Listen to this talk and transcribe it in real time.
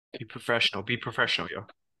Be professional. Be professional, yo. Be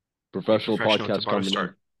Professional professional. It's podcast about to coming in,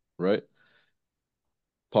 start. right?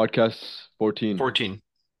 Podcast 14. 14.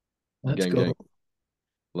 Let's Gang, go. gang.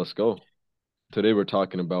 Let's go. Today we're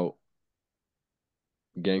talking about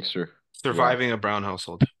gangster rap. Surviving a brown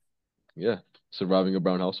household. Yeah. Surviving a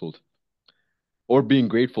brown household. Or being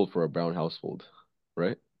grateful for a brown household,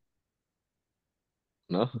 right?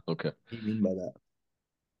 No? Okay. What do you mean by that?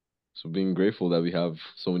 So being grateful that we have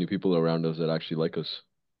so many people around us that actually like us.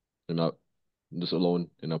 They're not just alone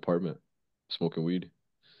in an apartment smoking weed.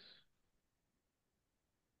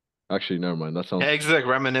 Actually, never mind. That sounds. Eggs like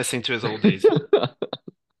reminiscing to his old days.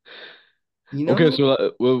 You Okay, know,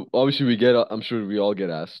 so well, obviously we get. I'm sure we all get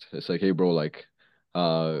asked. It's like, hey, bro, like,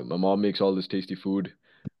 my mom makes all this tasty food.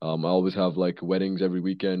 I always have like weddings every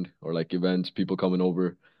weekend or like events, people coming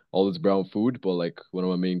over, all this brown food. But like, one of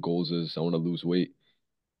my main goals is I want to lose weight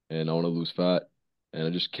and I want to lose fat, and I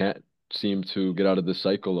just can't seem to get out of this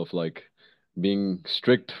cycle of like being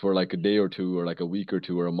strict for like a day or two or like a week or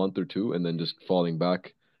two or a month or two, and then just falling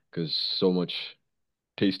back because so much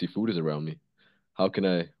tasty food is around me. How can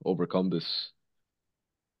I overcome this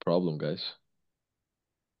problem, guys?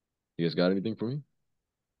 You guys got anything for me?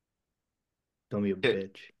 don't be a Can,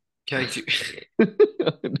 bitch. can I,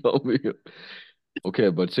 No, okay,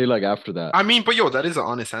 but say like after that. I mean, but yo, that is an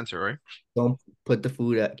honest answer, right? Don't put the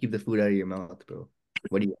food out, keep the food out of your mouth, bro.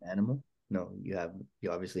 What are you, an animal? No, you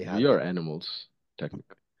obviously We have are it. animals,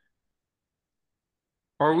 technically.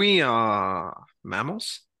 Are we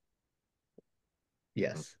mammals?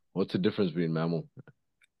 Yes. What's the difference between mammal?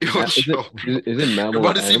 Yo, Is it chill, bro. isn't You're mammal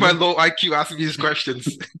about an to see my animal? low IQ asking me these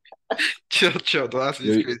questions. Chill, chill. Don't ask me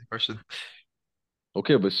these You crazy questions.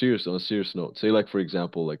 okay, but serious on a serious note, say like for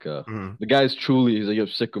example, like Mhm. the guy's truly he's like I'm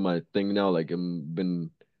sick of my thing now, like I'm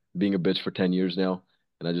been being a bitch for 10 years now,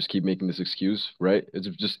 and I just keep making this excuse, right? It's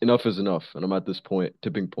just enough is enough, and I'm at this point,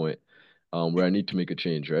 tipping point, where I need to make a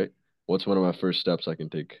change, right? What's one of my first steps I can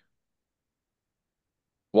take?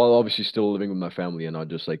 While obviously still living with my family and not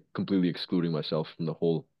just like completely excluding myself from the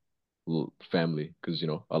whole family, because you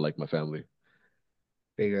know, I like my family.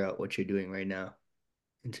 Figure out what you're doing right now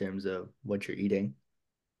in terms of what you're eating,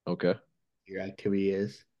 Okay. your activity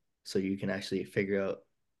is, so you can actually figure out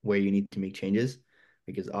where you need to make changes.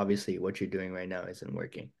 Because obviously, what you're doing right now isn't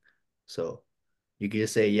working. So you could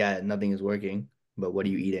just say, yeah, nothing is working, but what are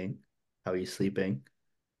you eating? How are you sleeping?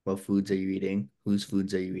 What foods are you eating? Whose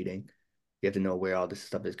foods are you eating? You have to know where all this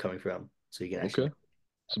stuff is coming from so you can actually Okay. make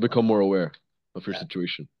So that plan. become more aware of your Yeah,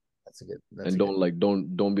 situation that's and a good.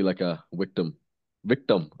 don't be like a victim.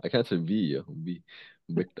 Victim. I can't say V, yeah. V.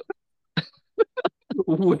 Victim.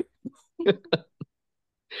 Wait.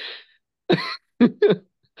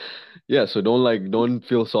 Yeah, so don't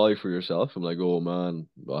feel sorry for yourself. I'm like, oh man,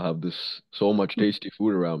 I have this so much tasty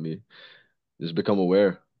food around me. Just become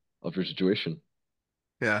aware of your situation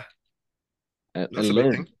Yeah, and that's a big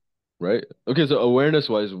learn, thing. right? Okay, so awareness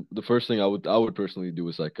wise, the first thing I would personally do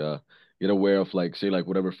is like get aware of like say like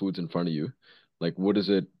whatever food's in front of you. Like what does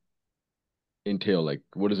it entail? Like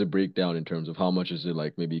what does it break down in terms of how much is it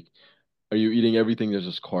like maybe are you eating everything that's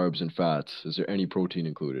just carbs and fats? Is there any protein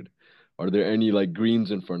included? Are there any like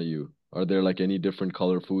greens in front of you? Are there like any different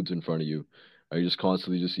color foods in front of you? Are you just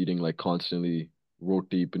constantly just eating like constantly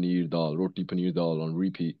roti paneer dal on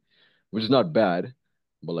repeat, which is not bad,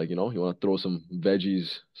 but like you know, you want to throw some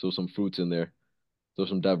veggies, throw some fruits in there, throw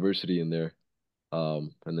some diversity in there,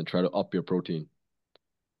 and then try to up your protein.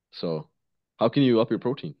 So, how can you up your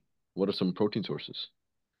protein? What are some protein sources?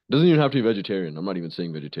 Doesn't even have to be vegetarian. I'm not even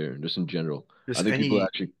saying vegetarian, just in general. I Just think people any,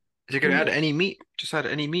 actually you could can, add any meat. Just add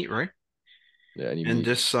any meat, right? yeah, any And meat.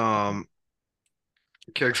 this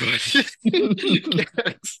Kegs,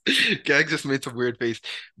 Kegs just made some weird face.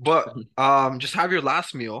 But just have your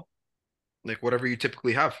last meal, like whatever you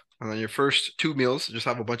typically have. And then your first two meals, just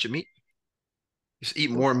have a bunch of meat. Just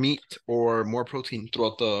eat more meat or more protein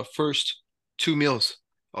throughout the first two meals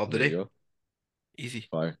of the There you day. go. Easy.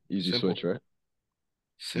 Fire. Easy switch, Simple. right?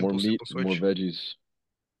 More Simple, meat, simple more switch. veggies.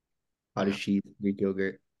 Cottage Yeah. cheese, Greek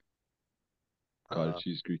yogurt, Cottage uh,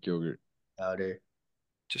 cheese, Greek yogurt. powder,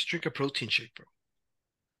 Just drink a protein shake, bro.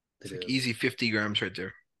 It's like literally. easy 50 grams right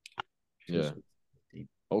there. Yeah. Just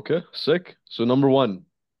Okay, sick. So number one,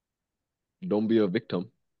 don't be a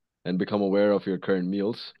victim and become aware of your current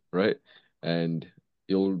meals, right? And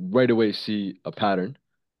you'll right away see a pattern.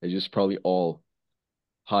 It's just probably all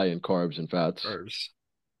high in carbs and fats, Carbs.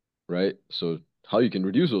 right? So how you can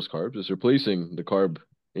reduce those carbs is replacing the carb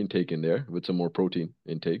intake in there with some more protein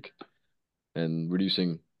intake and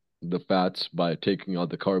reducing the fats by taking out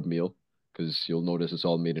the carb meal because you'll notice it's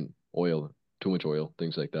all made in oil, too much oil,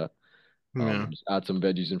 things like that. Yeah. Just add some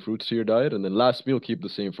veggies and fruits to your diet, and then last meal keep the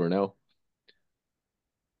same for now.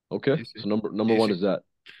 Okay, Easy. so number one Easy. is that.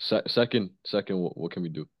 Second, what can we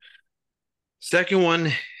do? Second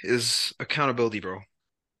one is accountability, bro.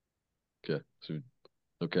 Okay, so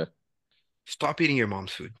okay, Stop eating your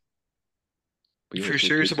mom's food. but If yo, you're it's so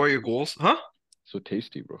serious about tasty, your goals, huh? so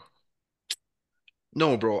tasty, bro.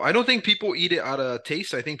 No, bro. I don't think people eat it out of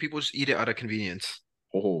taste. I think people just eat it out of convenience.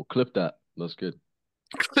 Oh, clip that. That's good.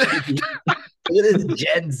 Look at this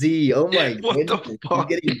Gen Z. Oh my What the goodness. He's fuck?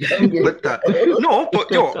 getting younger, Clip that. bro. No,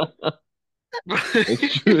 but yo,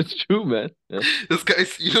 It's true. It's true, man. Yeah. this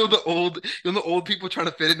guy's, the old people trying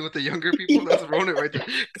to fit in with the younger people. That's Ronan right there.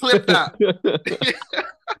 Clip that.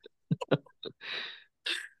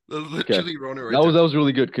 That's Okay, literally Ronan right that was there. that was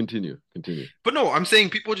really good. Continue. But no, I'm saying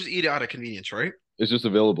people just eat it out of convenience, right? It's just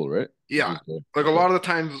available, right? It's Yeah. just Like okay. a lot of the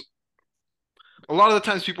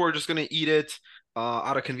times people are just gonna eat it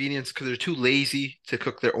out of convenience because they're too lazy to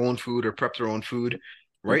cook their own food or prep their own food,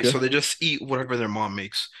 right? Okay. So they just eat whatever their mom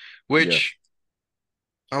makes, Yeah. which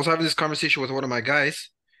I was having this conversation with one of my guys.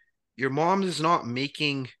 Your mom is not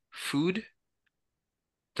making food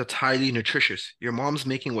that's highly nutritious. Your mom's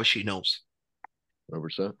making what she knows,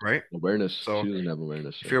 100%. right? Awareness. She So doesn't have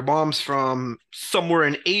awareness. if Yeah. your mom's from somewhere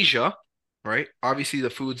in Asia, right? Obviously the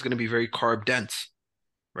food's going to be very carb dense,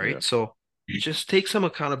 Yeah. right? So just take some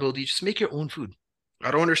accountability. Just make your own food. I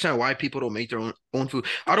don't understand why people don't make their own food.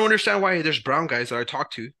 I don't understand why there's brown guys that I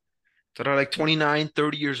talk to that are like 29,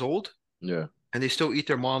 30 years old Yeah. and they still eat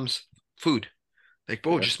their mom's food. Like,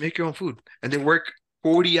 bro, Yeah. just make your own food. And they work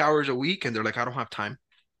 40 hours a week and they're like, I don't have time.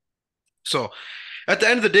 So at the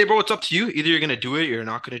end of the day, bro, it's up to you. Either you're gonna do it or you're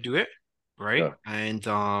not gonna do it, right? Yeah.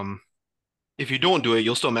 And if you don't do it,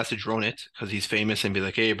 you'll still message Rounit because he's famous and be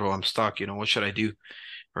like, "Hey, bro, I'm stuck. What should I do?"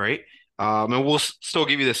 Right? And we'll still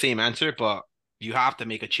give you the same answer, but you have to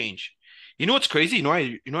make a change. You know what's crazy? What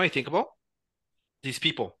I think about these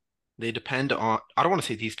people. They depend on. I don't want to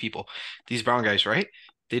say these people, these brown guys, right?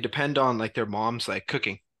 They depend on like their moms like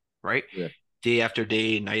cooking, right? Yeah. Day after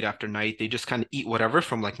day, night after night. They just kind of eat whatever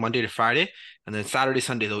from like Monday to Friday, and then Saturday,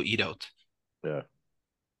 Sunday they'll eat out. Yeah.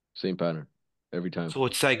 Same pattern every time. So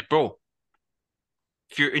it's like, bro,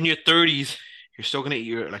 if you're in your 30s, you're still gonna eat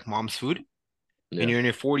your like mom's food. And Yeah. you're in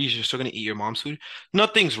your 40s, you're still gonna eat your mom's food.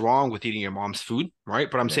 Nothing's wrong with eating your mom's food, right?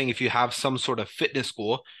 But I'm Yeah. saying if you have some sort of fitness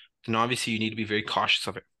goal, then obviously you need to be very cautious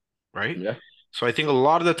of it, right? Yeah. So I think a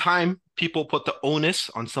lot of the time people put the onus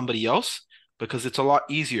on somebody else because it's a lot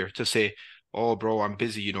easier to say, "Oh, bro, I'm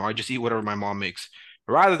busy, I just eat whatever my mom makes,"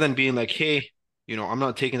 rather than being like, "Hey, I'm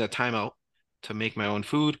not taking the time out to make my own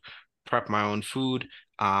food, prep my own food,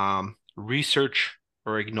 research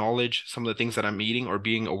or acknowledge some of the things that I'm eating or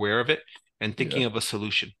being aware of it and Yeah. thinking of a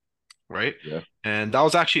solution." Right. Yeah. And that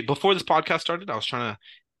was actually before this podcast started, I was trying to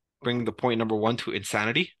bring the point number one to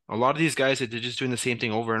insanity. A lot of these guys, they're just doing the same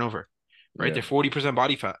thing over and over, right? Yeah. They're 40%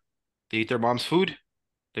 body fat. They eat their mom's food.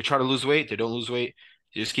 They try to lose weight. They don't lose weight.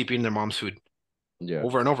 They just keep eating their mom's food Yeah.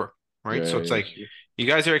 over and over, right? Yeah. So Yeah. it's Yeah. like It's true. you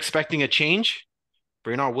guys are expecting a change,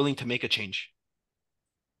 but you're not willing to make a change.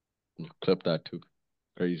 Clip that too.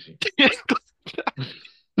 Crazy.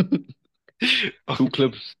 Two Okay,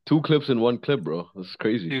 clips. Two clips in one clip, bro. This is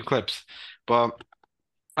crazy. two clips. But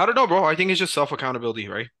I don't know, bro. I think it's just self-accountability,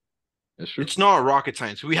 right? That's true. It's not rocket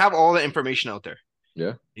science. We have all the information out there.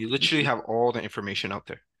 Yeah. You It's literally true. have all the information out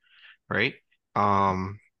there, right?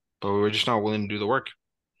 Um, but we're just not willing to do the work.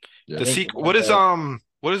 I The Yeah. think seek one of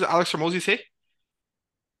what does Alex Hormozy say?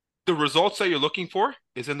 The results that you're looking for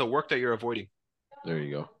is in the work that you're avoiding. There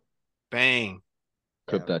you go. Bang.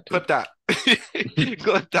 Clip yeah, that too. Clip that.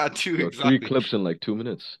 Clip that too, Yo, three exactly. clips in like 2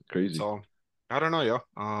 minutes. Crazy. So I don't know, yo.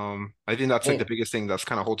 I think that's I like the think biggest thing that's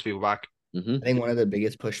kind of holds people back. I Mm-hmm. think one of the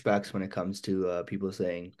biggest pushbacks when it comes to people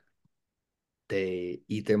saying they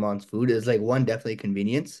eat their mom's food is like one, definitely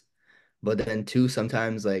convenience, but then two,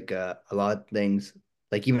 sometimes like a lot of things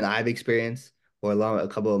like even I've experienced or a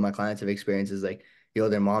couple of my clients have experienced is like, yo,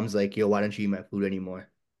 their mom's like, yo, why don't you eat my food anymore?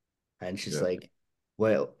 And she's Yeah. like,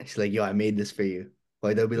 well, she's like, yo, I made this for you.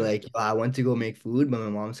 Or they'll be Yeah. like, yo, I went to go make food, but my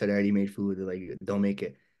mom said I already made food. They're like, don't make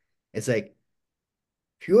it. It's like,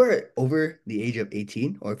 if you are over the age of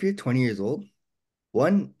 18 or if you're 20 years old,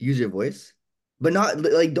 one, use your voice, but not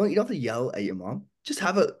like don't you don't have to yell at your mom. Just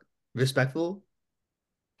have a respectful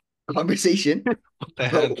conversation Put the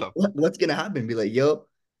about hands up. what's gonna happen. Be like, yo,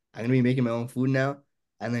 I'm gonna be making my own food now,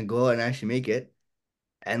 and then go out and actually make it,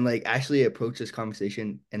 and like actually approach this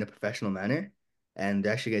conversation in a professional manner, and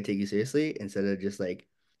they're actually gonna take you seriously instead of just like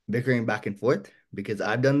bickering back and forth. Because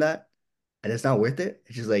I've done that, and it's not worth it.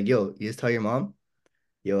 It's just like, yo, you just tell your mom,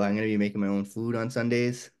 yo, I'm gonna be making my own food on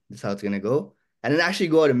Sundays. This is how it's gonna go. and then actually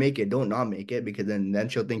go out and make it. Don't not make it because then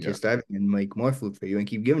she'll think you're Yeah. starving and make more food for you and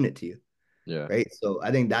keep giving it to you. Yeah. Right. So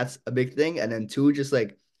I think that's a big thing. And then two, just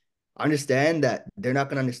like understand that they're not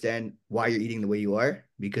going to understand why you're eating the way you are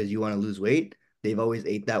because you want to lose weight. They've always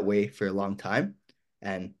ate that way for a long time.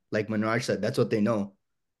 And like Manraj said, that's what they know.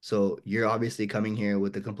 So you're obviously coming here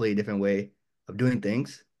with a completely different way of doing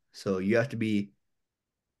things. So you have to be,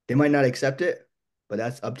 they might not accept it, but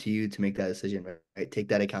that's up to you to make that decision, right? Take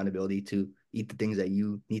that accountability to eat the things that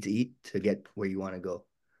you need to eat to get where you want to go,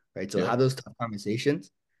 right? So Yeah. have those tough conversations.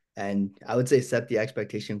 And I would say set the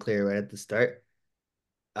expectation clear right at the start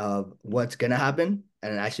of what's gonna happen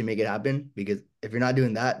and actually make it happen. Because if you're not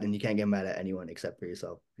doing that, then you can't get mad at anyone except for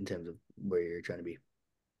yourself in terms of where you're trying to be.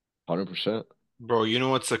 100%. Bro, you know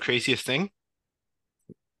what's the craziest thing?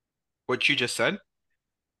 What you just said?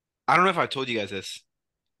 I don't know if I told you guys this.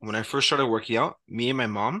 When I first started working out, me and my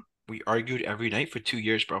mom, we argued every night for 2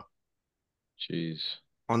 years, bro, Jeez.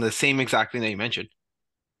 on the same exact thing that you mentioned.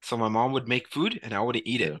 So my mom would make food and I wouldn't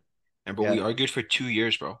eat it. Yeah. And but we Yeah, argued for 2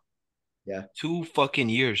 years, bro. yeah, 2 fucking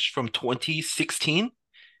years from 2016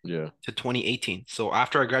 Yeah. to 2018. So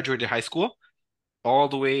after I graduated high school, all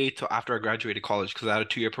the way to after I graduated college, because I had a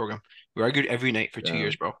 2 year program. We argued every night for 2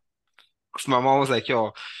 years, Damn. bro. Because my mom was like,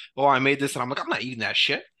 yo, oh, I made this. And I'm like, I'm not eating that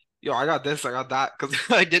shit. Yo, I got this, I got that. Because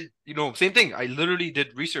I did, same thing. I literally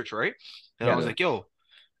did research, right? And I yeah, was Yeah. like, yo,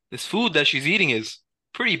 this food that she's eating is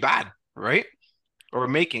pretty bad, right? Or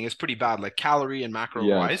making is pretty bad, like calorie and macro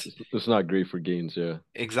Yeah. wise. It's not great for gains. Yeah.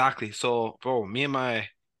 Exactly. So, bro, me and my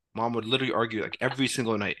mom would literally argue like every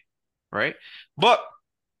single night, right? But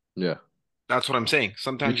Yeah. that's what I'm saying. You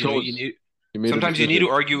Sometimes, chose, you made a sometimes you need to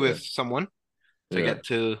decision. argue Yeah. with someone to Yeah. get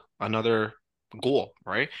to another goal,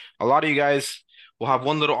 right? A lot of you guys will have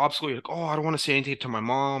one little obstacle. You're like, oh, I don't want to say anything to my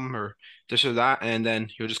mom or this or that. And then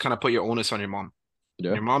you'll just kind of put your onus on your mom.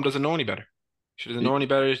 Yeah. Your mom doesn't know any better. She doesn't Y- know any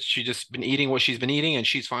better. She just been eating what she's been eating and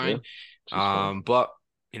she's Yeah. fine. She's fine. But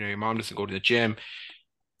your mom doesn't go to the gym.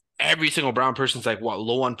 Every single brown person's like what,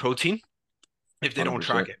 low on protein if they don't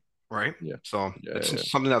track 100%. it, right? Yeah. So Yeah. Yeah.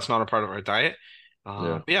 it's something that's not a part of our diet.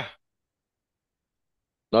 Yeah. But yeah,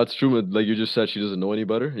 That's true. Like you just said, she doesn't know any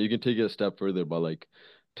better. You can take it a step further by like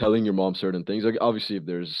telling your mom certain things. Like obviously, if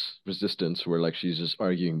there's resistance where like she's just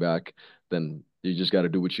arguing back, then you just got to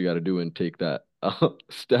do what you got to do and take that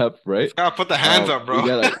step, right? just gotta put the hands up, bro. You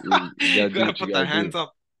gotta You do gotta what you put the gotta do. hands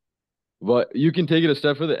up. But you can take it a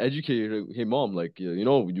step further, educate her. Hey, mom, like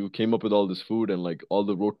you came up with all this food and like all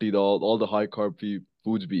the roti, all the high carb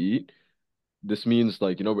foods we eat. This means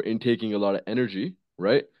like we're intaking a lot of energy,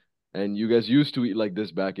 right? And you guys used to eat like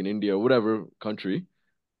this back in India or whatever country,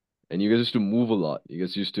 and you guys used to move a lot. You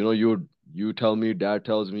guys used to you tell me, dad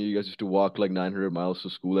tells me you guys used to walk like 900 miles to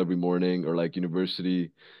school every morning or like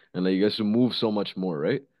university, and like you guys used to move so much more,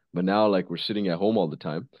 right? But now like we're sitting at home all the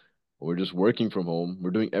time. We're just working from home. We're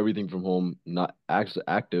doing everything from home, not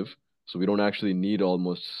active, so we don't actually need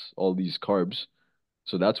almost all these carbs.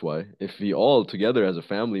 So that's why if we all together as a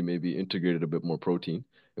family maybe integrated a bit more protein,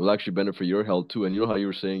 it will actually benefit your health too. And you know how you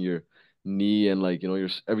were saying your knee and like your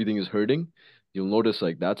everything is hurting, you'll notice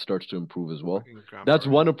like that starts to improve as well. Fucking grandpa That's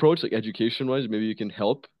right one now. approach, like education wise, maybe you can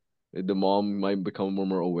help. The mom might become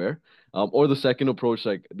more aware. Or the second approach,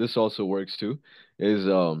 like this also works too, is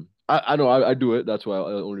I know I do it. That's why the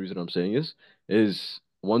only reason I'm saying is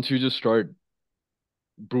once you just start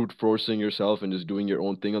brute forcing yourself and just doing your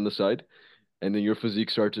own thing on the side and then your physique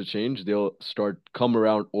starts to change, they'll start come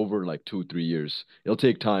around over like 2, 3 years. It'll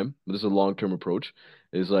take time, but this is a long-term approach.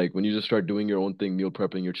 Is like when you just start doing your own thing, meal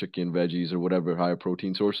prepping your chicken, veggies, or whatever higher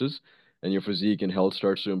protein sources, and your physique and health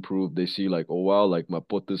starts to improve. They see like, oh wow, like my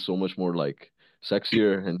put is so much more like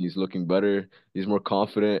sexier, and he's looking better. He's more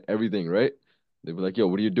confident, everything, right? They'll be like, yo,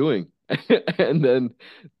 what are you doing? And then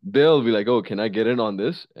they'll be like, oh, can I get in on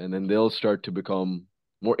this? And then they'll start to become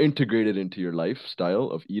more integrated into your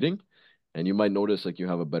lifestyle of eating and you might notice like you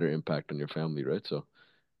have a better impact on your family, right? So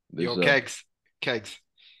Yo, there's Kegs.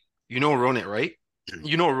 You know Rounit, right?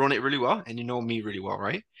 You know Rounit really well, and you know me really well,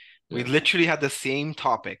 right? We yeah, literally had the same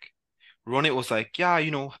topic. Rounit was like, yeah,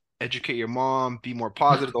 educate your mom, be more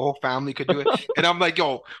positive. The whole family could do it. And I'm like,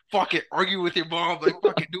 yo, fuck it, argue with your mom, like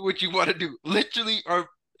fucking do what you want to do. Literally, our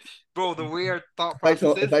bro, the way our thought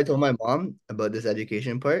process If is, I told my mom about this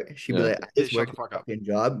education part, she'd be yeah, like, I hey, just shut the worked fuck a up. fucking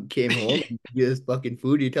job, came home, and you this fucking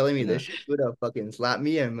food. You're telling me yeah, this shit would have fucking slapped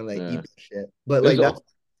me and been like, yeah. eat that shit. But There's like all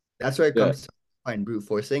that's where it yeah, comes to find brute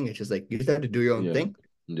forcing. It's just like you just have to do your own yeah, thing.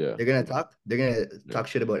 yeah, They're gonna yeah, talk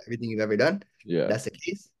shit about everything you've ever done. yeah. That's the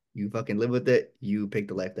case. You fucking live with it. You pick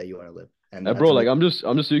the life that you want to live. And And that's bro, a like big I'm just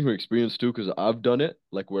speaking from experience too, because I've done it,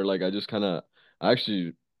 like where like I just kind of I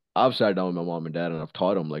actually I've sat down with my mom and dad and I've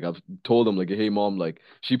taught them, like I've told them like, hey mom, like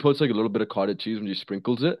she puts like a little bit of cottage cheese when she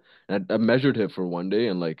sprinkles it. And I measured her for one day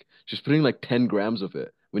and like she's putting like 10 grams of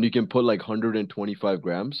it when you can put like 125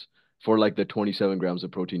 grams for like the 27 grams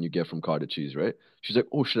of protein you get from cottage cheese, right? She's like,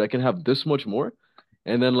 oh shit, I can have this much more.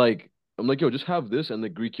 And then like I'm like, yo, just have this and the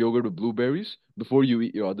Greek yogurt with blueberries before you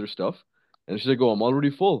eat your other stuff. And she's like, oh, I'm already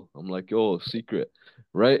full. I'm like, yo, secret,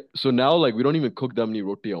 right? So now like we don't even cook that many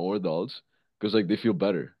roti or dals because like they feel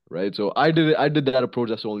better, right? So I did it. I did that approach.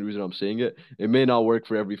 That's the only reason I'm saying it. It may not work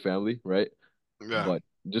for every family, right? Yeah. But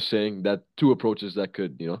just saying that two approaches that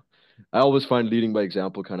could, I always find leading by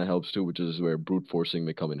example kind of helps too, which is where brute forcing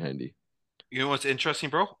may come in handy. You know what's interesting,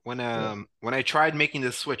 bro? Yeah, When I tried making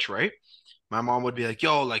this switch, right? My mom would be like,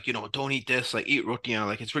 "Yo, like don't eat this, like eat roti,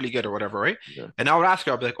 like it's really good or whatever, right?" yeah, And I would ask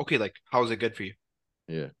her, I'd be like, "Okay, like how is it good for you?"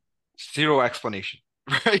 yeah, Zero explanation,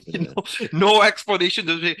 right? yeah. No explanation.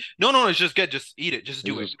 No, no, it's just good. Just eat it. Just It's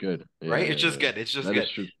do it, just good. Yeah, right? It's yeah, just yeah. good. It's just That is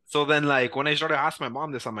good. true. So then, like when I started asking my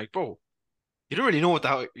mom this, I'm like, "Bro, you don't really know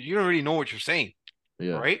what you're saying."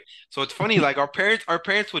 Yeah, Right? So it's funny, like our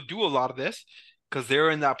parents would do a lot of this because they're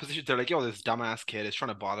in that position. They're like, yo, this dumbass kid is trying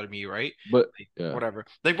to bother me, right? but Like, yeah, whatever.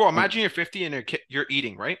 Like, bro, um, imagine you're 50 and you're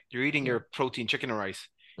eating, right? You're eating yeah, your protein, chicken and rice.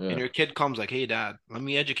 And yeah. your kid comes like, hey dad, let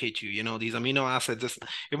me educate you. These amino acids. This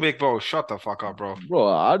you'll be like, bro, shut the fuck up, bro. Bro,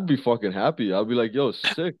 I'd be fucking happy. I'd be like, yo,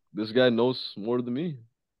 sick. This guy knows more than me.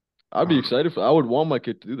 I'd be Um, excited for. I would want my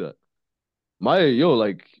kid to do that.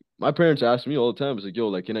 Like my parents ask me all the time, it's like, yo,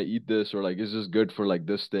 like, can I eat this or like, is this good for like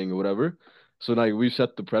this thing or whatever? So like we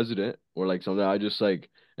set the president or like something. I just like,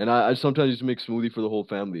 and I sometimes used to make smoothie for the whole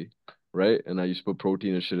family, right? And I used to put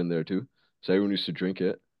protein and shit in there too, so everyone used to drink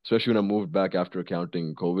it. Especially when I moved back after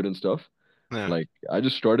accounting COVID and stuff. yeah. Like I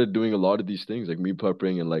just started doing a lot of these things, like meal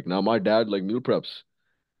prepping, and like now my dad like meal preps.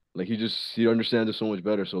 Like he understands it so much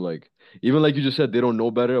better. So like even like you just said, they don't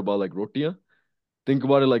know better about like rotia. Think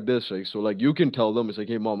about it like this, right? So like you can tell them it's like,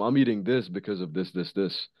 hey mom, I'm eating this because of this, this,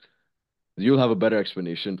 this. You'll have a better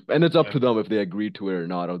explanation. And it's up Yeah. to them if they agree to it or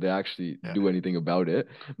not, or they actually Yeah. do anything about it.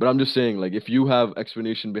 But I'm just saying, like, if you have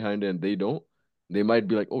explanation behind it and they don't, they might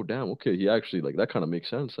be like, oh damn, okay, he actually like that kind of makes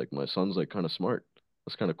sense. Like my son's like kind of smart.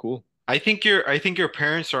 That's kind of cool. I think your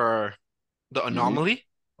parents are the Unique. anomaly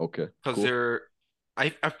Okay, because cool.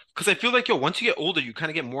 I feel like once you get older, you kind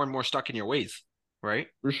of get more and more stuck in your ways, right?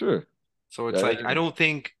 For sure. So it's Yeah, yeah, like I yeah. don't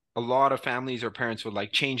think a lot of families or parents would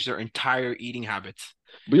like change their entire eating habits.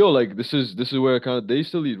 But yo, like this is where I kind of they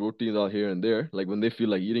still eat roti out here and there. Like when they feel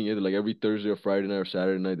like eating it, like every Thursday or Friday night or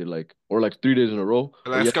Saturday night, they like or like 3 days in a row.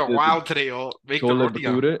 Like Let's go yesterday they wild today, yo. Make the chole roti.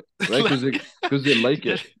 bhature, right? Let's go. Because they like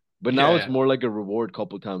it. But now it's Yeah, more like a reward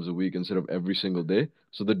couple times a week instead of every single day.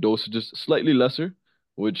 So the dosage is slightly lesser,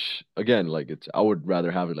 which again, like it's I would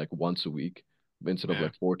rather have it like once a week instead of yeah.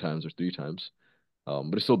 like 4 times or 3 times.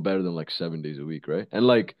 But it's still better than like 7 days a week, right? And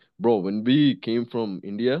like, bro, when we came from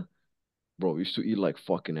India. Bro, we used to eat like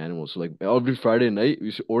fucking animals. So like every Friday night, we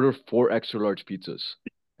used to order 4 extra large pizzas.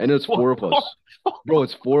 And it's What? 4 of us. Bro,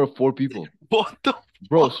 it's four people. What the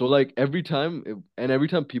Bro, fuck? so like every time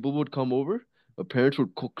people would come over, my parents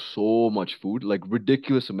would cook so much food, like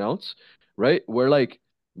ridiculous amounts, right? Where like,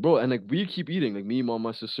 bro, and like we keep eating, like me, mom,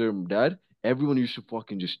 my sister, and dad, everyone used to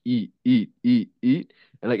fucking just eat, eat, eat, eat.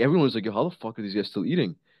 And like everyone was like, yo, how the fuck are these guys still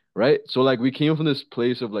eating? Right? So like we came from this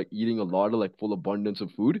place of like eating a lot of like full abundance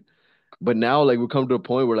of food. But now, like, we come to a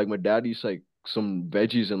point where, like, my dad eats, like, some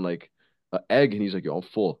veggies and, like, an egg, and he's like, yo, I'm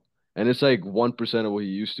full. And it's, like, 1% of what he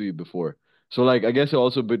used to eat before. So, like, I guess it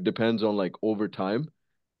also depends on, like, over time,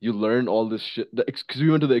 you learn all this shit. Because we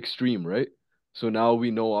went to the extreme, right? So now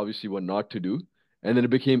we know, obviously, what not to do. And then it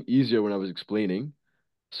became easier when I was explaining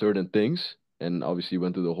certain things. And obviously,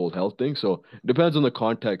 went through the whole health thing. So, it depends on the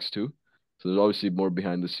context, too. So, there's obviously more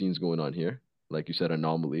behind the scenes going on here. Like you said,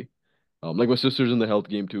 anomaly. Like my sister's in the health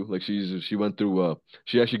game too. Like she went through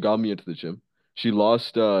she actually got me into the gym. She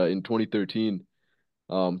lost in 2013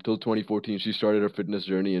 till 2014 she started her fitness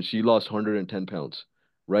journey and she lost 110 pounds,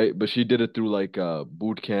 right? But she did it through like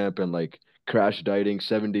boot camp and like crash dieting,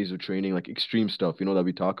 7 days of training, like extreme stuff, that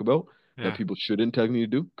we talk about that Yeah. people shouldn't technically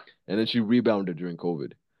do. And then she rebounded during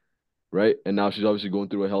COVID, right? And now she's obviously going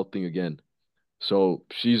through a health thing again. So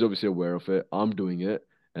she's obviously aware of it. I'm doing it.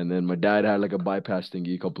 And then my dad had like a bypass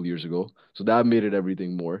thingy a couple years ago. So that made it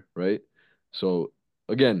everything more, right? So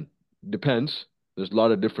again, depends. There's a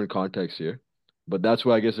lot of different contexts here. But that's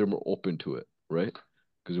why I guess they're more open to it, right?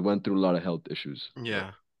 Because we went through a lot of health issues. Yeah.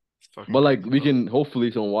 Yeah. It's fucking But like crazy, we bro. can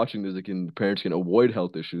hopefully someone watching this, parents can avoid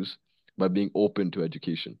health issues by being open to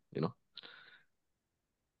education. Yeah.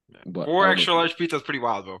 But I Four don't know. extra large pizzas pretty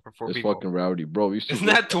wild, bro, for four It's people. fucking rowdy. Bro, we used to Isn't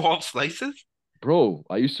go that 12 slices? Bro,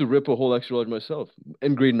 I used to rip a whole extra large myself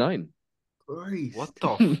in grade 9. What Christ.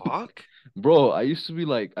 the fuck? Bro, I used to be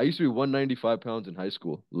 195 pounds in high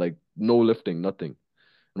school. Like no lifting, nothing.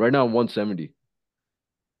 Right now I'm 170.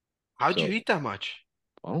 How'd you So, eat that much?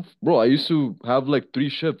 bro, I used to have like 3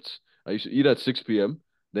 shifts. I used to eat at 6 p.m.,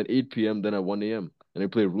 then 8 p.m., then at 1 a.m. And I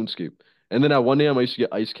play RuneScape. And then at 1 a.m. I used to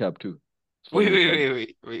get ice cap too. It's Wait, fucking wait, retarded. wait,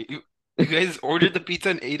 wait, wait. You guys ordered the pizza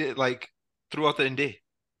and ate it like throughout the day.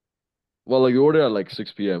 Well, like you order at like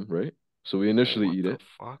 6 p.m., right? So we initially What eat the it.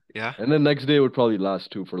 fuck? Yeah. And then next day would probably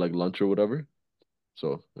last too for like lunch or whatever.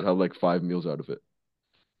 So we'd have like 5 meals out of it.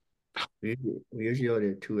 We usually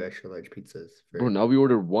order two extra large pizzas Bro, for now we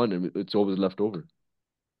order one and it's always left over.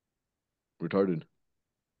 Retarded.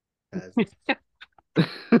 as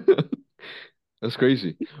That's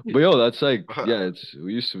crazy. But yo, that's like, yeah,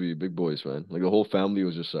 we used to be big boys, man. Like the whole family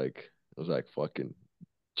was just like, it was like fucking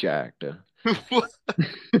jacked. What?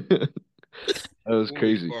 That was Holy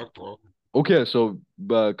crazy. fuck, bro. Okay, so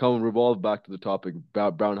come revolve back to the topic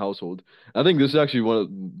about brown household. I think this is actually one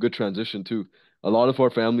of good transition too. A lot of our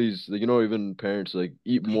families, like, even parents, like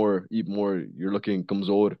eat more. You're looking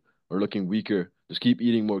kamzor or looking weaker. Just keep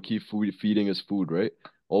eating more, keep feeding us food, right?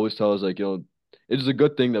 Always tell us like, it's a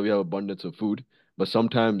good thing that we have abundance of food, but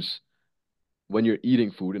sometimes when you're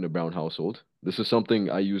eating food in a brown household, this is something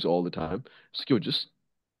I use all the time. It's like, yo, just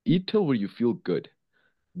eat till where you feel good.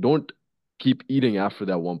 Don't keep eating after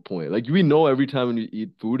that one point. Like we know every time when you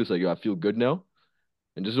eat food, it's like, yo, I feel good now.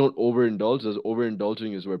 And just don't overindulge, as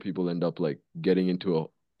overindulging is where people end up like getting into a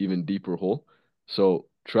even deeper hole. So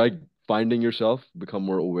try finding yourself, become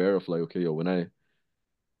more aware of like, okay, yo, when I'm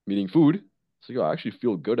eating food, it's like, yo, I actually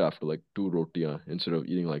feel good after like two rotia instead of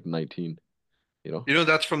eating like 19, you know? You know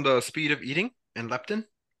that's from the speed of eating and leptin.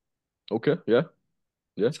 Okay, yeah,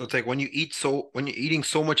 yeah, So it's like when you're eating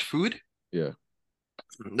so much food, yeah,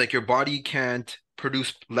 like your body can't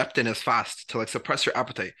produce leptin as fast to like suppress your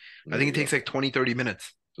appetite. I there think you it takes go. like 20-30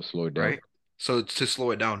 minutes, Just slow it down. right? So it's to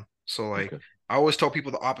slow it down. So like Okay, I always tell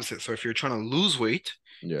people the opposite. So if you're trying to lose weight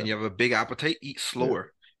yeah, and you have a big appetite, eat yeah,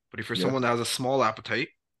 slower. But if you're yeah, someone that has a small appetite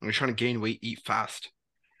and you're trying to gain weight, eat fast,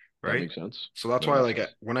 that right? makes sense. So that's That why makes like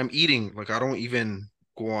sense. when I'm eating, like I don't even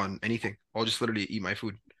go on anything. I'll just literally eat my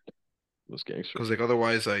food That's gangster. because like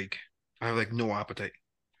otherwise like I have like no appetite.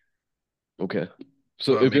 Okay.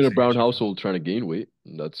 So So that if in makes a a huge brown difference. household trying to gain weight,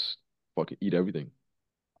 that's fucking eat everything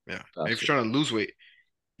Yeah. And if faster. you're trying to lose weight,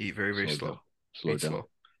 eat very, very Slow it down. slow. Slow it Eat down. slow.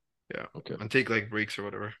 Yeah. Okay. And take like breaks or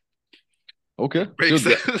whatever. Okay. So Breaks.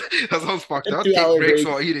 that That sounds fucked up. Take 2 hour breaks breaks.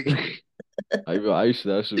 while eating. I used to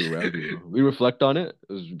that used to be rowdy, bro. We reflect on it.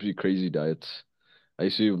 It was pretty crazy diets. I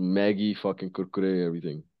used to Maggie, fucking kurkure,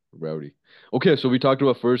 everything. Rowdy. Okay, so we talked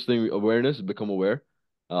about first thing awareness, become aware.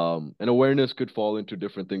 And awareness could fall into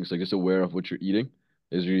different things, like just aware of what you're eating.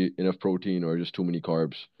 Is there enough protein or just too many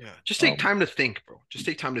carbs? Yeah. Just take Um, time to think, bro. Just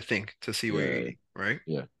take time to think to see what you're yeah, eating, right?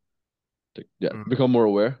 yeah. Yeah, Mm, become more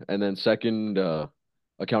aware. And then second,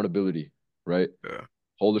 accountability, right? yeah.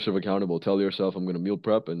 Hold yourself accountable. Tell yourself I'm gonna meal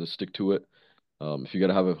prep and just stick to it. If you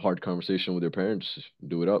gotta have a hard conversation with your parents,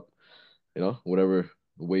 do it up. Whatever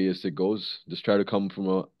way is it goes, just try to come from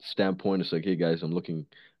a standpoint. It's like, hey guys, I'm looking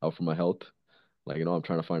out for my health. Like, I'm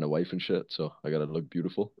trying to find a wife and shit, so I gotta look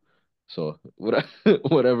beautiful. So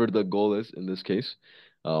whatever the goal is in this case,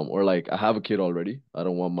 or like I have a kid already. I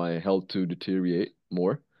don't want my health to deteriorate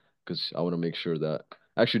more because I want to make sure that.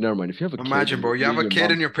 Actually, never mind. If you have a kid Imagine, and bro, you're you have eating a your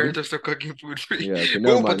kid and mom's your parents food, are still cooking food for you. yeah, okay,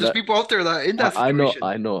 never Bro, but mind there's that. people out there that in that I know, situation.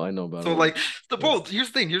 I know, I know, but So like yeah, bro, here's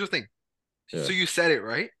the thing, here's the thing. yeah, So you said it,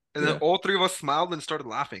 right? And then yeah, all three of us smiled and started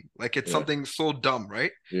laughing. Like it's yeah, something so dumb,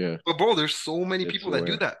 right? yeah. But bro, there's so many It's people that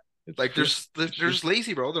do aware. that. It's Like true. It's they're true. just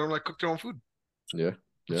lazy, bro. They don't like cook their own food. Yeah,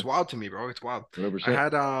 yeah, It's wild to me, bro. It's wild. I 100%.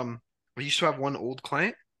 had I used to have one old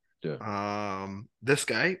client. Yeah, This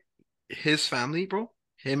guy, his family, bro,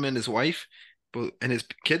 him and his wife, but and his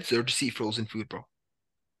kids, they'll just eat frozen food, bro.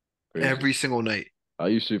 crazy. Every single night. I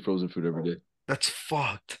used to eat frozen food every day. That's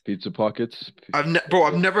fucked. Pizza pockets. Bro,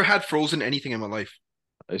 I've never had frozen anything in my life.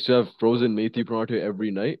 I used to have frozen methi paratha every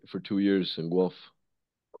night for 2 years in Guelph.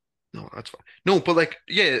 No, that's fine. No, but like,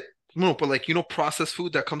 yeah, no, but like, processed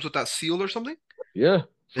food that comes with that seal or something, Yeah,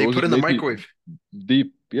 they frozen put in the methi, microwave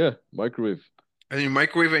deep. Yeah, microwave. and you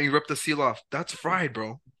microwave it and you rip the seal off. That's fried,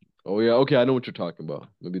 bro. Oh yeah, okay, I know what you're talking about.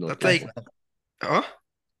 Maybe not That's that That's like, one. huh?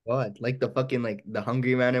 what? Like the fucking like the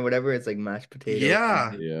Hungry Man or whatever. It's like mashed potatoes.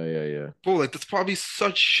 Yeah, And Yeah, yeah, yeah. bro, like that's probably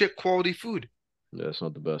such shit quality food. Yeah, it's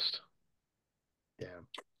not the best. damn.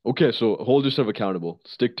 Okay, so hold yourself accountable.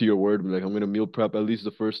 Stick to your word. Be like, I'm gonna meal prep at least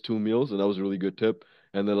the first 2 meals, and that was a really good tip.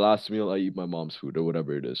 And the last meal, I eat my mom's food or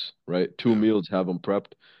whatever it is, right? Two Yeah. meals, have them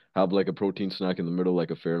prepped. Have like a protein snack in the middle,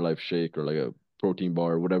 like a Fairlife shake or like a protein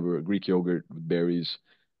bar, whatever, Greek yogurt with berries.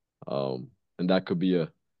 And that could be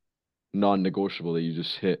a non-negotiable that you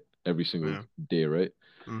just hit every single Yeah. day, right?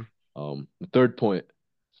 Mm. The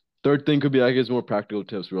third thing could be, I guess, more practical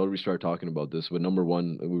tips. We already started talking about this, but number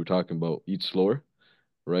one, we were talking about eat slower,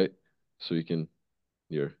 right? So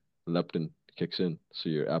your leptin kicks in, so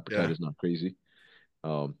your appetite Yeah. is not crazy.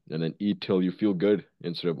 And then eat till you feel good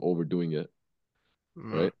instead of overdoing it,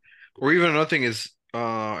 Uh, right? or even another thing is,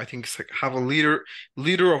 I think it's like have a liter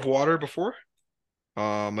of water before,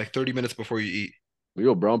 like 30 minutes before you eat. But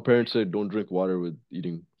yo, brown parents said don't drink water with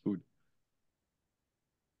eating food.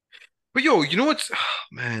 But yo, you know what's,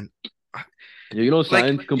 man, I- Yeah, you know, like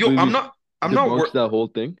science yo, completely I'm not debunks that whole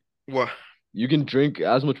thing. what? You can drink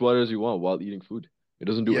as much water as you want while eating food. It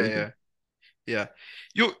doesn't do Yeah, anything. yeah,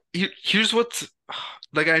 yeah. Yo, here's what's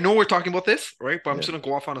like. I know we're talking about this, right? But I'm Yeah, just gonna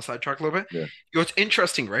go off on a sidetrack a little bit. yeah, Yo, it's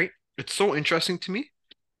interesting, right? It's so interesting to me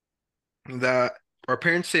that our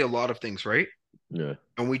parents say a lot of things, right? yeah,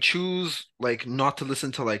 And we choose like not to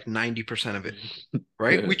listen to like 90% of it,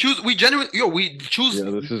 right? yeah. We genuinely, yo,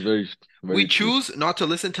 Yeah, this is very, we very true. choose not to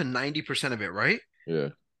listen to 90% of it, right? Yeah,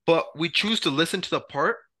 But we choose to listen to the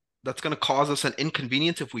part that's going to cause us an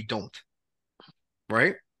inconvenience if we don't,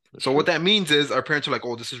 right? that's So what true. that means is our parents are like,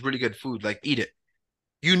 "Oh, this is really good food. Like, eat it."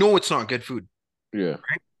 You know it's not good food, Yeah,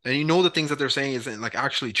 right? And you know the things that they're saying isn't like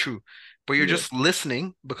actually true, but you're yeah, just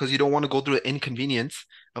listening because you don't want to go through the inconvenience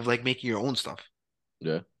of like making your own stuff.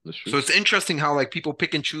 yeah, that's So true. it's interesting how like people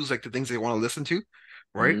pick and choose like the things they want to listen to,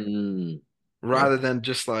 right? Mm, yeah, Rather than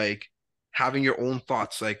just like having your own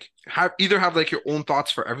thoughts. Like have like your own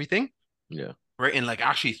thoughts for everything, yeah, right? And like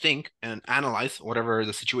actually think and analyze whatever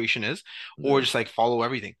the situation is, or yeah. just like follow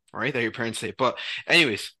everything, right? That your parents say. But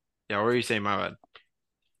anyways, yeah, what were you saying, my bad?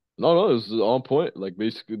 No, no, this is on point. Like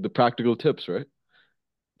basically the practical tips, right?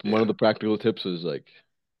 One of Yeah. the practical tips is like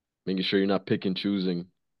making sure you're not pick and choosing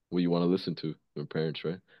what you want to listen to your parents,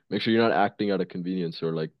 right? Make sure you're not acting out of convenience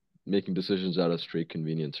or like making decisions out of straight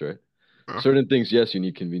convenience, right? Uh, Certain things, yes, you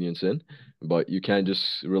need convenience in, but you can't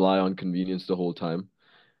just rely on convenience the whole time.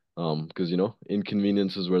 Because you know,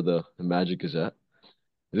 inconvenience is where the magic is at.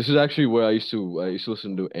 This is actually where I used to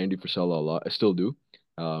listen to Andy Frisella a lot. I still do.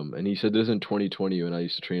 And he said this in 2020 when I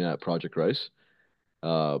used to train at Project Rice.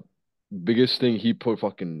 Uh, Biggest thing he put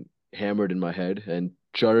fucking hammered in my head, and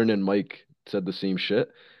Charan and Mike said the same shit.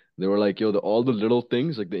 They were like, yo, all the little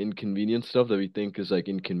things, like the inconvenient stuff that we think is like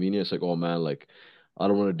inconvenience, like, oh man, like I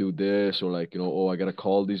don't want to do this, or like, oh, I gotta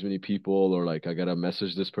call these many people, or like I gotta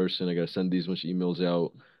message this person, I gotta send these much emails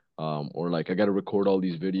out, or like I gotta record all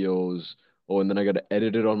these videos, oh, and then I gotta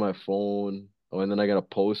edit it on my phone, oh, and then I gotta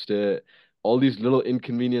post it. All these little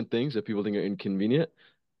inconvenient things that people think are inconvenient,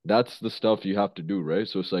 that's the stuff you have to do, right?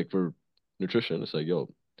 So it's like for nutrition, it's like, yo,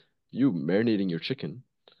 you marinating your chicken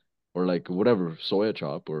or like whatever, soya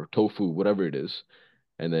chop or tofu, whatever it is,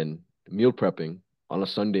 and then meal prepping on a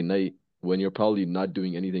Sunday night when you're probably not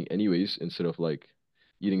doing anything anyways, instead of like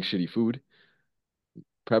eating shitty food,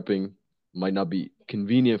 prepping might not be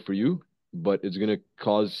convenient for you, but it's gonna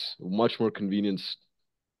cause much more convenience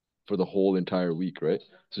for the whole entire week, right?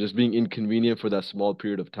 So just being inconvenient for that small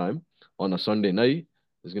period of time on a Sunday night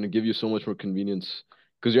is gonna give you so much more convenience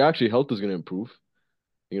because your actually health is gonna improve.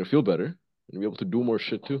 You're gonna feel better and you'll be able to do more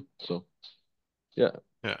shit too. So yeah,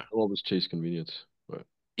 yeah. don't always chase convenience. But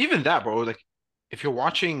Even that, bro. Like, if you're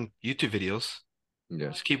watching YouTube videos,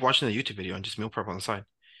 yeah. just keep watching the YouTube video and just meal prep on the side.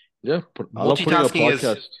 Yeah, I love putting a Multitasking is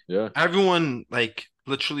podcast. Yeah, everyone like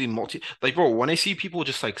literally like, bro. When I see people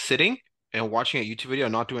just like sitting and watching a YouTube video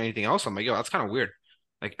and not doing anything else, I'm like, yo, that's kind of weird.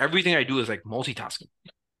 Like everything I do is like multitasking.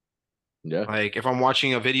 yeah, Like if I'm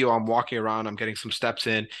watching a video, I'm walking around, I'm getting some steps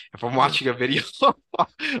in. If I'm yeah. watching a video,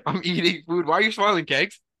 I'm eating food. Why are you smiling,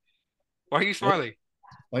 Kegs? Why are you No, smiling? it's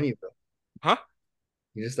funny, bro. Huh?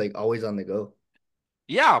 You're just like always on the go.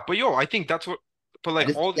 Yeah, but yo, I think that's what. But I like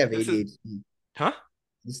just think all you have this is, ADHD. huh?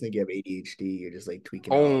 I just think you have ADHD. You're just like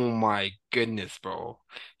tweaking out. Oh my goodness, bro.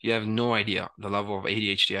 You have no idea the level of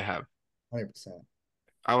ADHD I have. 100%.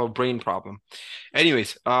 I have a brain problem.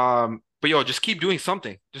 Anyways, but yo, just keep doing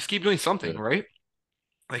something. Just keep doing something, Yeah, right?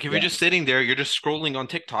 Like if you're Yeah. just sitting there, you're just scrolling on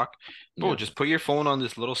TikTok, bro, yeah. just put your phone on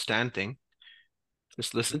this little stand thing.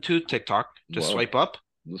 Just listen to TikTok, just Wow, swipe up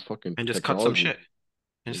this fucking and just cut some technology. shit.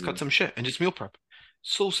 And This just cut is some shit and just meal prep.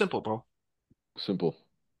 So simple, bro. simple.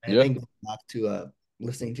 And I Yeah, think going back to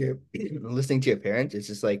listening to your listening to your parents, it's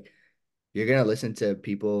just like you're gonna listen to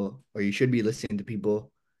people, or you should be listening to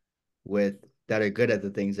people with that are good at the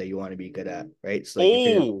things that you want to be good at, right? So like if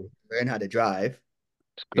you're gonna Oh, learn how to drive,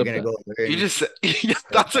 you're clip gonna that. go you learn. just said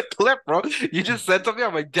that's a clip, bro. You just said something.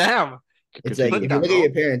 I'm like, damn, It's like Continue. clip if you that, look at bro.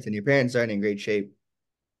 your parents and your parents aren't in great shape,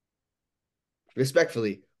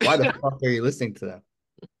 respectfully, why the fuck are you listening to them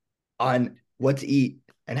on what to eat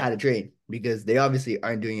and how to train? Because they obviously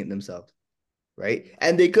aren't doing it themselves, right?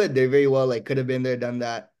 And they could, they're very well like could have been there, done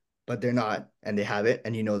that, but they're not, and they haven't,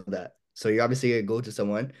 and you know that. So you're obviously gonna go to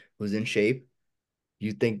someone who's in shape.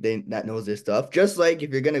 You think they that knows their stuff. Just like if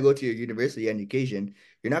you're gonna go to your university education,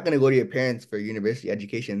 you're not gonna go to your parents for university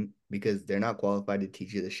education because they're not qualified to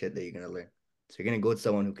teach you the shit that you're gonna learn. So you're gonna go to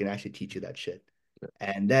someone who can actually teach you that shit.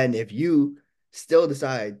 And then if you still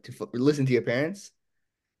decide to listen to your parents,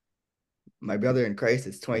 my brother in Christ,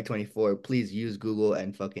 it's 2024. Please use Google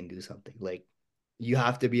and fucking do something. Like you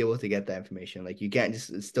have to be able to get that information. Like you can't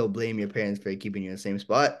just still blame your parents for keeping you in the same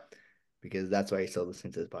spot because that's why you're still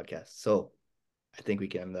listening to this podcast. So I think we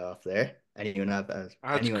can end that off there. That's Anyone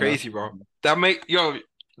else? crazy, bro. That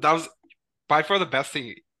was by far the best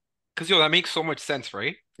thing. Cause that makes so much sense,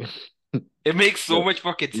 right? It makes so Yo, much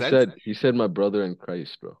fucking he sense. said my brother in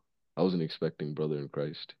Christ, bro. I wasn't expecting brother in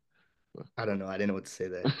Christ. I don't know. I didn't know what to say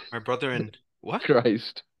there. My brother in what?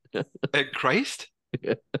 Christ. Christ?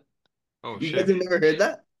 Yeah. Oh You guys shit. have never heard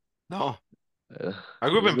that? No. Uh, I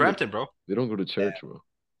grew they up in don't go to Brampton, bro. they don't go to Yeah, church, bro.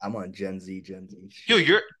 I'm on Gen Z Yo,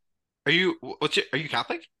 shit. are you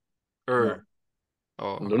Catholic? No, Or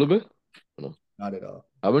oh A little bit? No. not at all.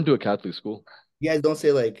 I went to a Catholic school. You guys don't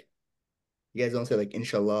say like you guys don't say like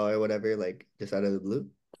inshallah or whatever, like just out of the blue.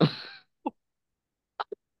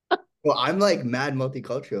 Well, I'm like mad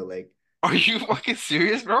multicultural. Like, are you fucking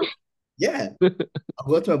serious, bro? yeah. I'll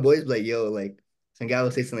go to my boys like, yo, like some guy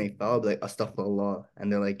will say something foul, I'll be like, astaghfirullah.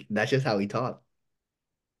 And they're like, that's just how we talk.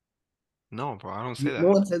 No, bro, I don't say No that.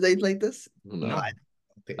 one says it like this? No, Nah. No. I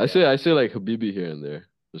okay, yeah. I say like Habibi here and there,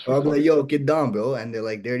 just Or for I'll be fun. like, yo, get down, bro. And they're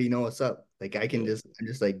like, they already know what's up. Like Yeah. I'm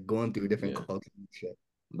just like going through different Yeah. cultures and shit.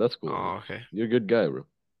 That's cool, man. Oh, okay. You're a good guy, bro.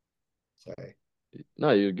 Sorry.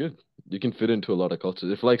 Nah, you're good. You can fit into a lot of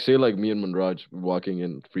cultures. If like say like me and Manraj walking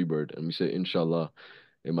in Freebird and we say Inshallah,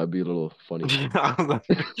 it might be a little funny. I was like,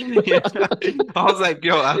 yeah. I was like,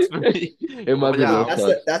 yo, that's for me. It might Well, be a little yeah.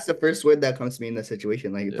 That's sus. the first word that comes to me in that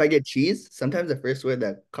situation. Like if Yeah. I get cheese, sometimes the first word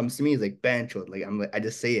that comes to me is like bancho. Like I'm like I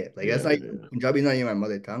just say it. Like that's Yeah, not yeah, even Punjabi, not even my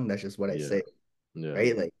mother tongue. That's just what I yeah, say, yeah.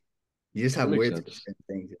 right? Like you just That have makes words for sense. certain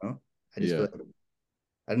things, you know? I just feel Yeah, like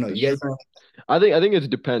I don't know. that's You guys true. don't I think it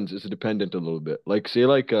depends. It's dependent a little bit. Like say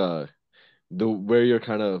like the where you're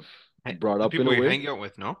kind of brought The up in people a you're way, hanging out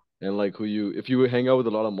with, no? and like who you if you hang out with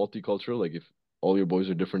a lot of multicultural, like if all your boys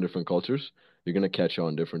are different cultures, you're gonna catch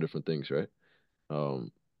on different things, right?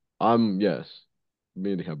 Um, I'm yes,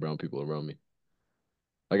 mainly have brown people around me.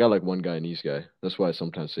 I got like one Guyanese guy. That's why I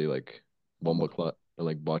sometimes say like oh Bomba Clat and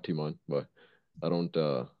like Batiman, but I don't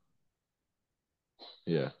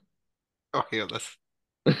yeah. Oh, yeah, that's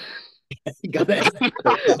you got that.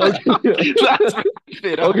 Okay. that's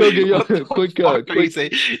it up. Okay, yo, What the fuck are you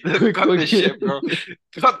saying? Cut this shit, bro.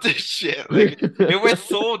 Cut this shit. Like it went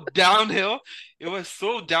so downhill. It was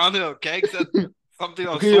so downhill. Keg said something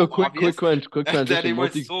that was Okay, yo, so obvious, quick and then transition, it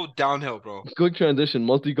went so downhill, bro.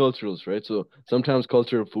 multiculturals, right? So sometimes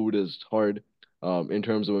culture of food is hard, in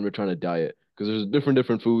terms of when we're trying to diet, because there's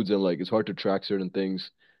different foods and like it's hard to track certain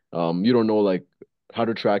things. You don't know like how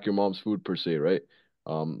to track your mom's food per se, right?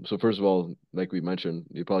 So first of all, like we mentioned,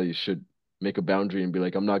 you probably should make a boundary and be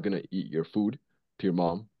like, I'm not gonna eat your food to your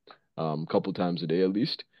mom, a couple times a day at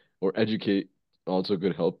least, or educate. Also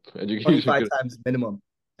good help. Education 25 could times minimum,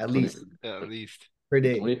 at 20, least At least. per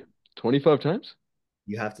day. 20, 25 times?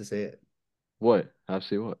 You have to say it. What? Have to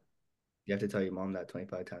say what? You have to tell your mom that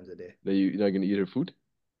 25 times a day. That you're not gonna eat her food?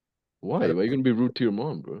 I Why? don't Why are you know. gonna be rude to your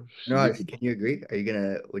mom, bro? She's a No, good. can you agree?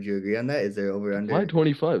 Would you agree on that? Is there over Why under?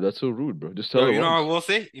 25? That's so rude, bro. Just tell Yo, her you know what I once. will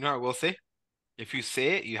say? You know what I will say? If you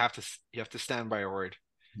say it, you have to stand by your word.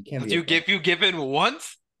 You can't If be a fan. if you give in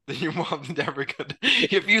once, then your mom's never gonna.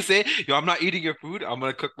 If you say, "Yo, I'm not eating your food. I'm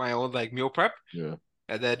gonna cook my own like meal prep," Yeah.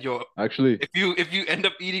 and then yo, Actually, if you end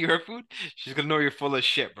up eating her food, she's gonna know you're full of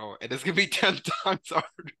shit, bro, and it's gonna be 10 times harder.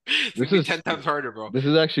 It's gonna this be is 10 times harder, bro. this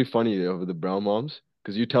is actually funny over the brown moms,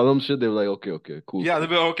 because you tell them shit, they're like, okay, Yeah, they'll cool.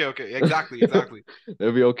 be like, okay, okay, exactly, exactly.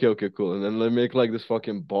 They'll be okay, cool. And then they make like this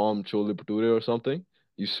fucking bomb chole bhature or something.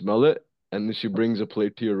 You smell it, and then she brings a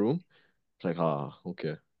plate to your room. It's like,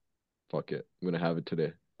 okay. Fuck it, I'm gonna have it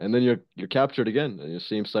today. And then you're captured again, and your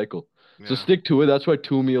same cycle. So Yeah, stick to it. That's why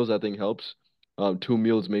 2 meals I think helps. 2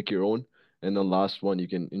 meals make your own, and the last one you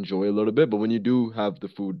can enjoy a little bit. But when you do have the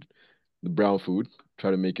food, the brown food, try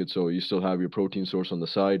to make it so you still have your protein source on the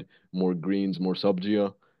side, more greens, more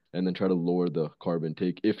subgia, and then try to lower the carb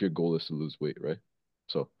intake if your goal is to lose weight, right?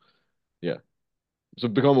 So yeah. So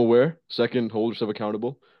become aware. Second, hold yourself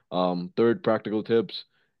accountable. Third, practical tips: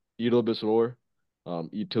 eat a little bit slower.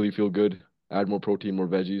 Eat till you feel good. Add more protein, more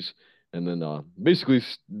veggies. and then basically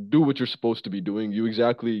do what you're supposed to be doing. You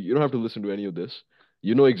don't have to listen to any of this.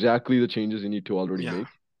 You know exactly the changes you need to already Yeah, make.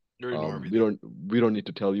 you already know We everything. don't need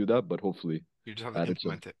to tell you that, but hopefully You just have to added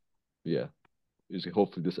some. implement it. Yeah,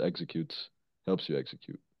 hopefully this helps you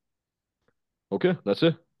execute. Okay, that's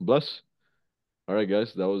it. Bless. All right,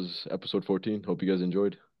 guys, that was episode 14. Hope you guys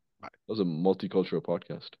enjoyed. Bye. That was a multicultural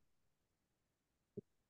podcast.